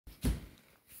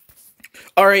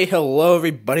Alright, hello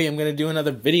everybody. I'm gonna do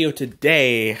another video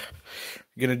today.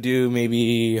 I'm gonna do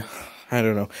maybe, I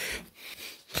don't know.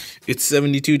 It's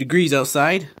 72 degrees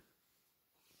outside.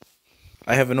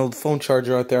 I have an old phone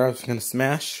charger out there I was gonna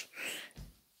smash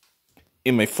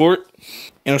in my fort.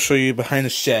 And I'll show you behind the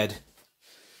shed.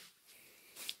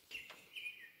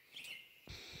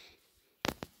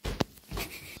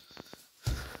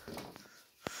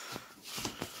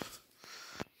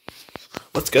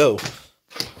 Let's go.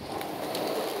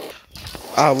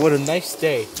 Ah, what a nice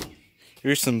day.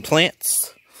 Here's some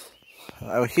plants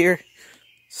out here.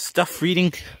 Stuff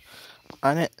reading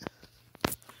on it.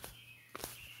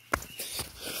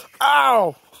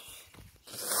 Ow!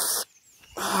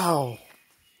 Ow!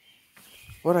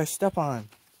 What'd I step on?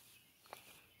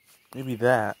 Maybe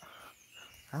that.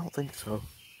 I don't think so.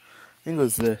 I think it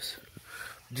was this.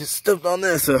 Just stepped on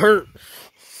this, it hurt.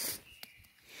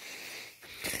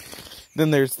 Then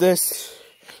there's this.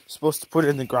 Supposed to put it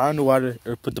in the groundwater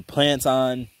or put the plants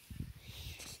on.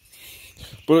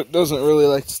 But it doesn't really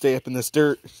like to stay up in this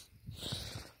dirt.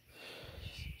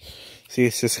 See,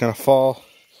 it's just gonna fall.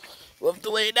 We'll have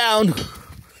to lay it down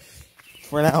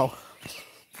for now.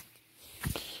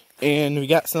 And we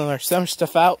got some of our summer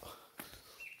stuff out.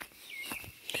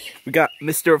 We got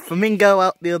Mr. Flamingo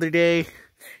out the other day.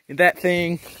 And that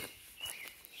thing.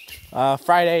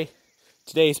 Friday.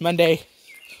 Today's Monday.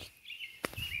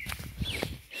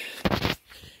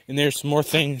 And there's some more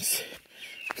things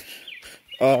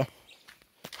out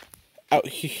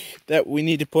here that we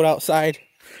need to put outside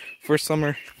for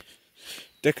summer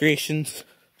decorations.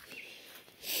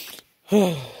 But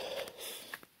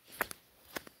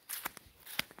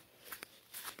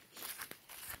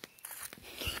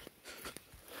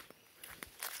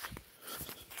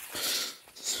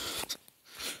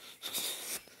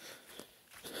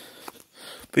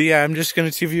yeah, I'm just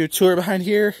gonna give you a tour behind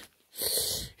here.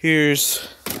 Here's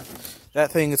that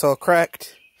thing, it's all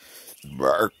cracked.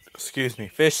 Excuse me,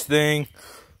 fish thing,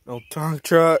 old tongue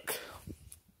truck,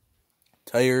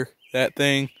 tire, that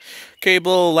thing,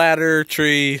 cable, ladder,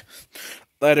 tree,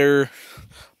 ladder,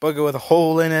 bucket with a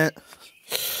hole in it,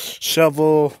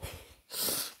 shovel,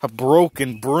 a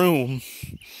broken broom,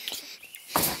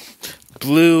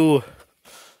 glue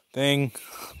thing,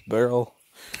 barrel,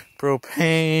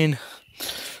 propane,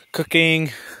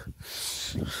 cooking,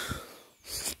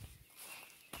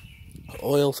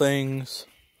 oil things,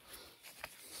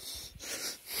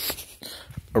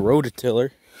 a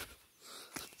rototiller,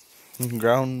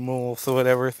 ground moles or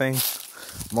whatever thing,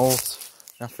 moles,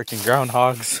 not freaking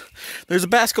groundhogs. There's a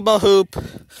basketball hoop,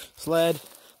 sled.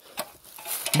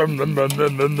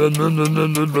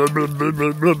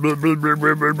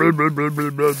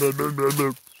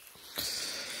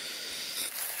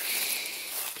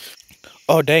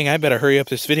 Oh dang, I better hurry up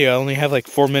this video. I only have like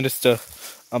 4 minutes to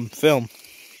film.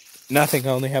 Nothing, I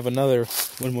only have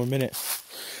one more minute.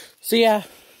 So yeah,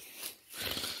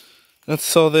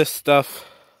 that's all this stuff.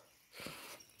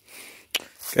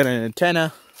 Got an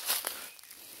antenna,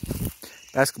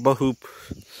 basketball hoop,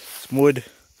 some wood,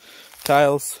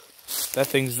 tiles, that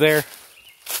thing's there,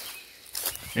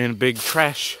 and a big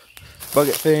trash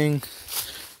bucket thing,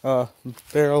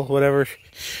 barrel, whatever,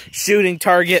 shooting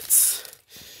targets.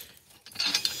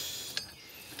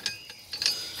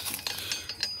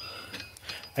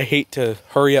 I hate to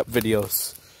hurry up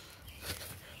videos.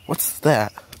 What's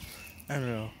that? I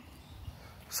don't know.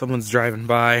 Someone's driving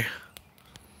by.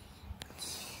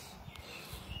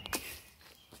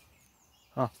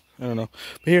 Huh, I don't know.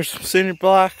 But here's some cinder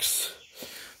blocks,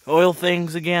 oil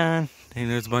things again,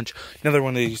 and there's another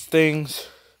one of these things.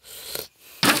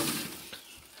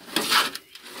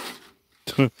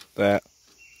 That.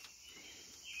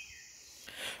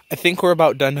 I think we're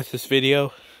about done with this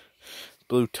video.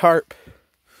 Blue tarp.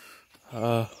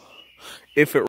 If it